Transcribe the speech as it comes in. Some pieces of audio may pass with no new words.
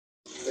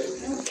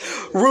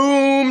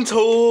Room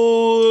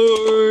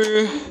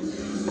tour.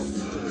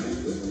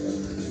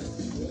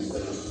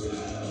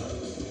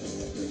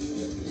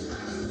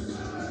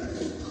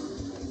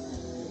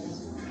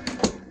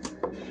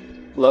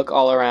 Look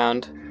all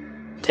around.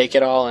 Take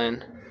it all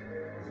in.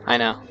 I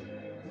know,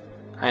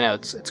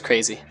 it's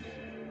crazy.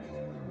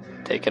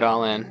 Take it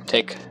all in.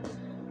 Take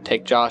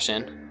Josh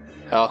in.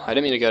 Oh, I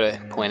didn't mean to go to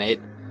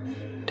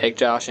 0.8. Take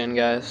Josh in,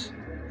 guys.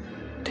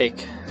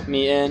 Take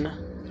me in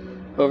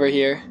over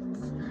here.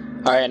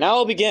 Alright, now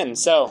we'll begin.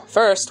 So,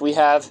 first we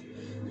have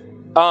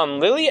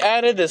Lily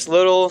added this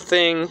little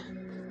thing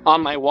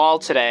on my wall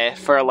today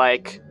for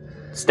like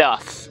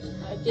stuff.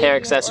 Hair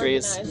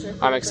accessories,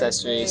 arm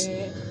accessories.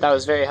 That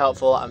was very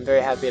helpful. I'm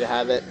very happy to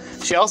have it.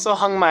 She also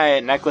hung my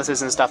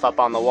necklaces and stuff up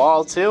on the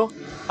wall too.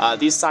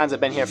 These signs have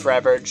been here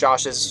forever.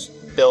 Josh's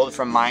build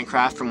from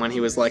Minecraft from when he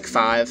was like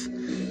 5.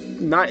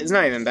 It's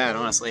not even bad,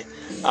 honestly.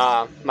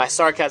 My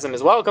sarcasm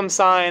is welcome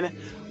sign.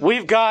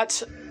 We've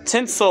got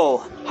tinsel,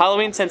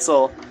 Halloween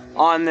tinsel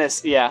on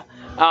this, yeah.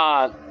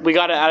 We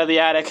got it out of the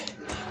attic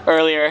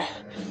earlier,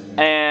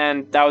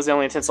 and that was the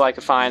only tinsel I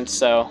could find,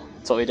 so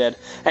that's what we did.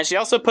 And she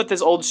also put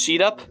this old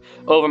sheet up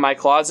over my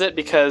closet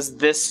because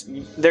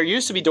there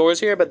used to be doors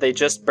here, but they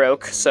just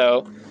broke,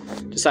 so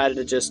decided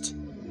to just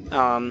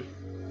have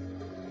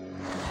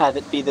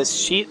it be this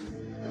sheet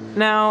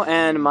now,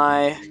 and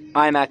my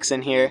iMac's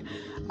in here.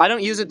 I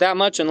don't use it that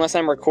much unless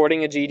I'm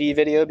recording a GD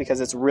video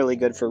because it's really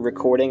good for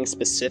recording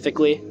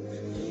specifically.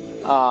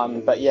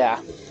 But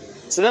yeah.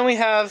 So then we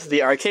have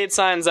the arcade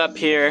signs up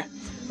here.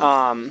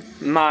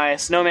 My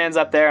snowman's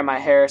up there and my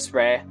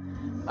hairspray.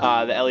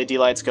 The LED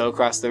lights go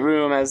across the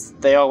room as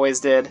they always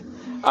did.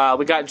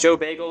 We got Joe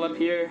Bagel up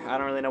here. I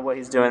don't really know what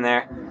he's doing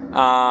there.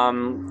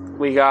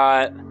 We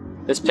got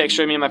this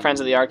picture of me and my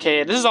friends at the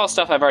arcade. This is all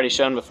stuff I've already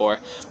shown before.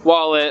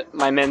 Wallet,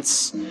 my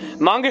mints.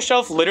 Manga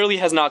shelf literally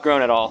has not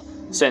grown at all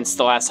since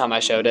the last time I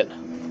showed it.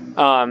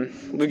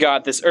 We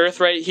got this earth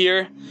right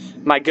here.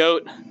 My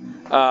goat.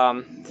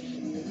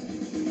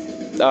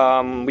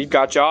 We've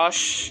got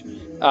Josh.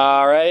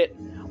 Alright.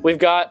 We've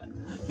got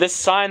this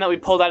sign that we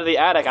pulled out of the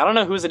attic. I don't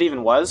know whose it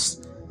even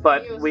was,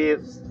 but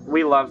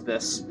we love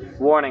this.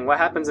 Warning, what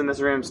happens in this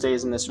room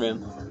stays in this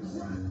room.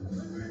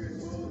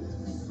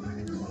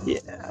 Yeah.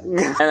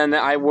 And then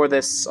I wore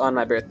this on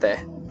my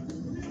birthday.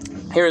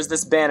 Here is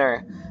this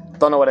banner.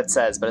 Don't know what it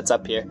says, but it's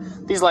up here.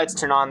 These lights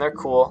turn on, they're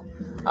cool.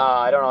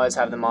 I don't always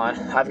have them on.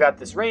 I've got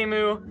this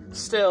Reimu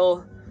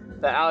still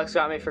that Alex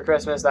got me for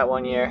Christmas that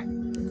one year.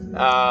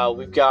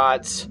 We've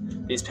got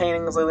these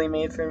paintings Lily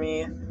made for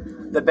me.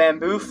 The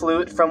bamboo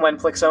flute from when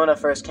Plixona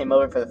first came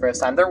over for the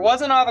first time. There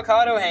was an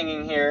avocado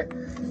hanging here.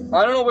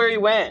 I don't know where he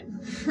went,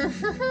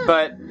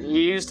 but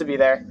he used to be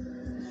there.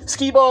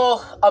 Skee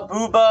ball, a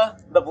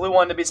booba, the blue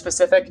one to be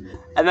specific, and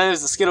then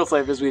there's the Skittle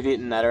flavors we've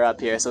eaten that are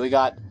up here. So we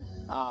got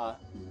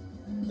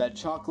the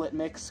chocolate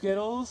mix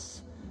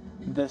Skittles,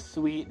 the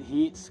sweet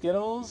heat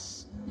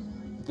Skittles,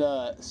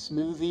 the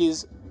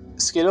smoothies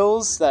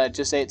Skittles that I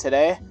just ate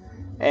today,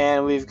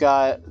 and we've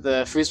got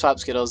the freeze pop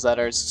Skittles that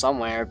are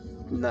somewhere.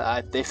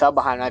 They fell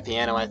behind my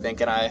piano, I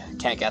think, and I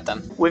can't get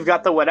them. We've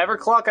got the whatever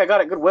clock I got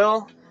at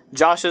Goodwill,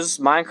 Josh's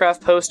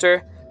Minecraft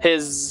poster,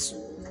 his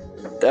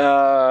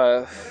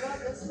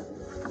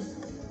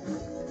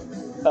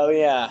oh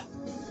yeah.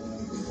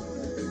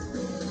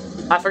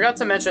 I forgot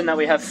to mention that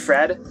we have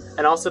Fred,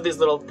 and also these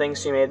little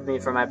things she made me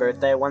for my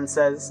birthday. One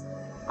says,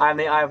 "I'm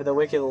the eye of the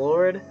wicked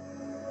lord,"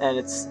 and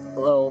it's a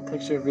little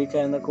picture of Rika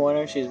in the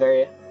corner. She's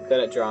very good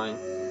at drawing.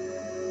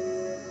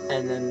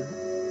 And then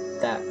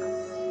that.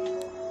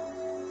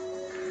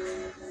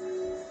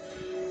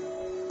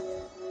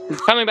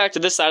 Coming back to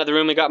this side of the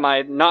room, we got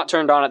my not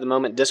turned on at the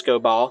moment disco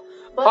ball.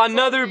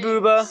 Another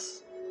booba.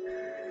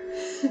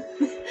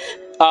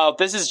 Oh,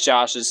 this is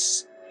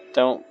Josh's.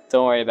 Don't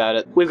worry about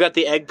it. We've got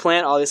the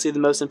eggplant, obviously the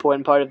most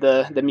important part of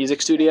the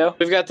music studio.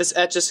 We've got this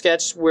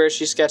Etch-a-Sketch where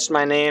she sketched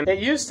my name. It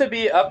used to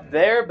be up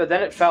there, but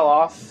then it fell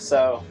off,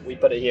 so we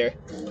put it here.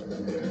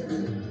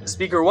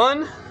 Speaker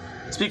 1,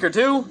 speaker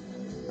 2,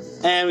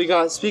 and we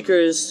got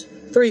speakers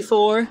 3,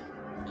 4,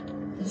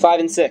 5,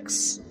 and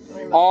 6.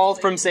 All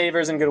from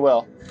Savers and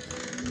Goodwill.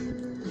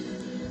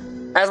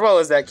 As well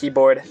as that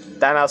keyboard.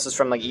 That mouse is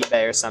from like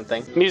eBay or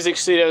something. Music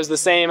studio is the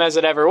same as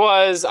it ever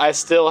was. I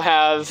still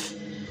have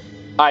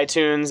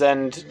iTunes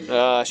and,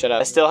 shut up.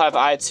 I still have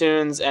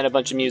iTunes and a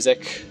bunch of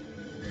music.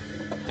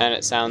 And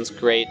it sounds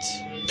great.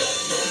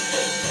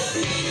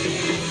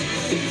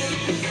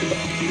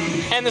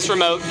 And this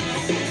remote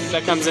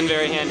that comes in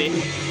very handy.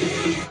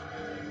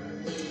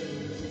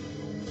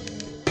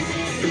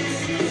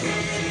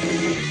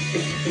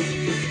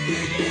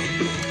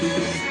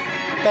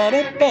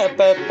 I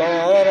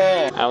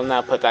will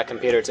now put that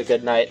computer to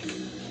good night.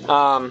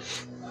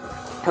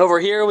 Over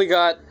here we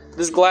got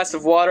this glass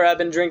of water I've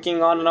been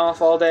drinking on and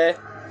off all day.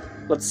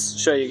 Let's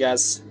show you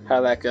guys how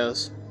that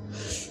goes.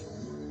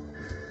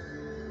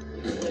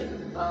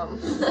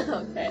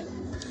 Okay.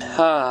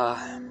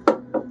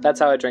 That's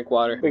how I drink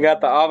water. We got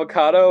the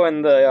avocado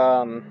and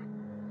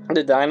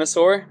the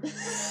dinosaur.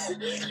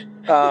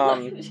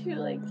 Why did you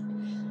like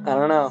I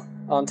don't know,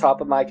 on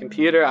top of my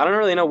computer. I don't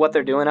really know what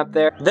they're doing up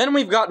there. Then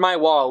we've got my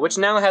wall, which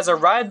now has a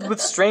Ride with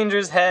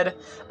Stranger's head,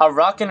 a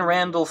Rockin'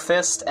 Randall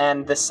fist,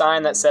 and the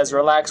sign that says,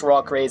 relax, we're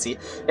all crazy.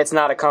 It's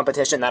not a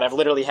competition that I've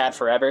literally had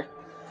forever.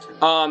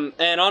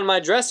 And on my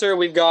dresser,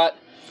 we've got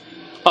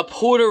a the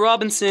Porter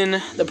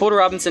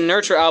Robinson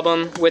Nurture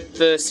album with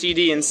the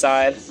CD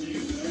inside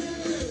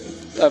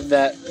of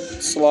that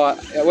slot,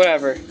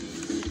 whatever.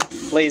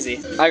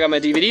 Lazy. I got my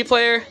DVD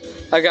player,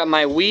 I got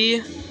my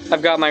Wii,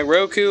 I've got my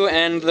Roku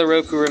and the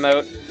Roku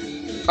remote.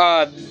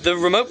 The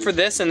remote for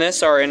this and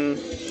this are in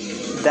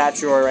that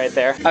drawer right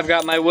there. I've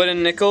got my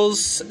wooden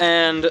nickels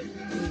and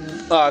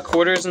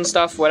quarters and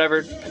stuff,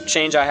 whatever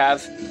change I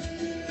have.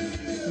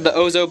 The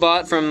Ozo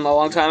bot from a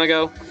long time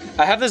ago.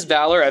 I have this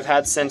Valor I've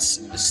had since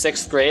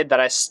 6th grade that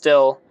I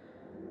still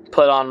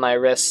put on my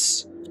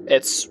wrists.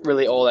 It's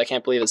really old, I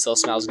can't believe it still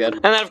smells good.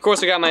 And then of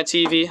course I got my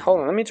TV.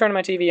 Hold on, let me turn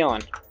my TV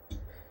on.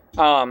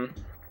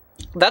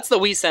 That's the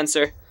Wii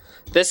sensor.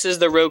 This is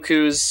the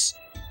Roku's,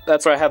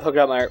 that's what I have hooked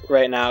up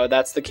right now.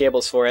 That's the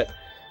cables for it.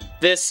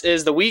 This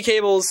is the Wii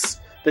cables.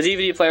 The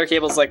DVD player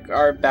cables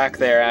are back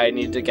there. I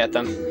need to get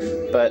them,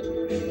 but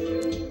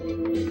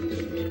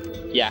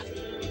yeah.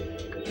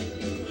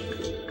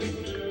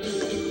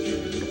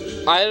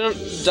 I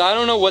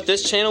don't know what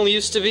this channel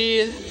used to be.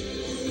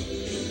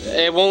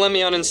 It won't let me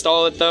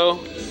uninstall it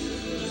though,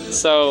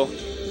 so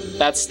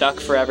that's stuck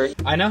forever.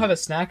 I now have a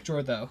snack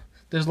drawer though.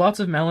 There's lots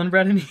of melon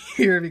bread in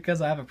here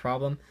because I have a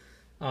problem.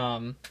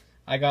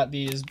 I got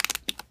these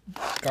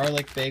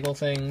garlic bagel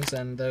things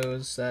and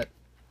those that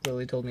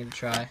Lily told me to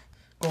try.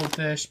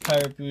 Goldfish,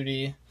 pirate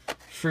booty,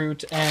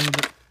 fruit,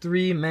 and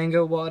 3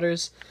 mango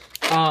waters.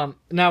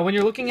 Now when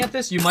you're looking at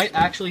this, you might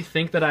actually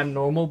think that I'm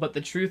normal, but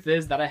the truth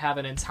is that I have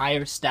an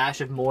entire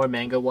stash of more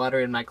mango water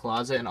in my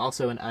closet and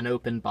also an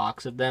unopened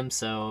box of them,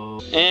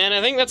 so... And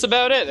I think that's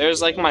about it.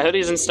 There's my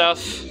hoodies and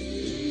stuff.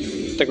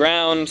 The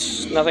ground,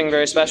 nothing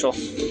very special.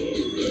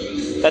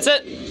 That's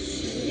it.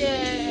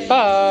 Yay.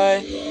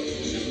 Bye.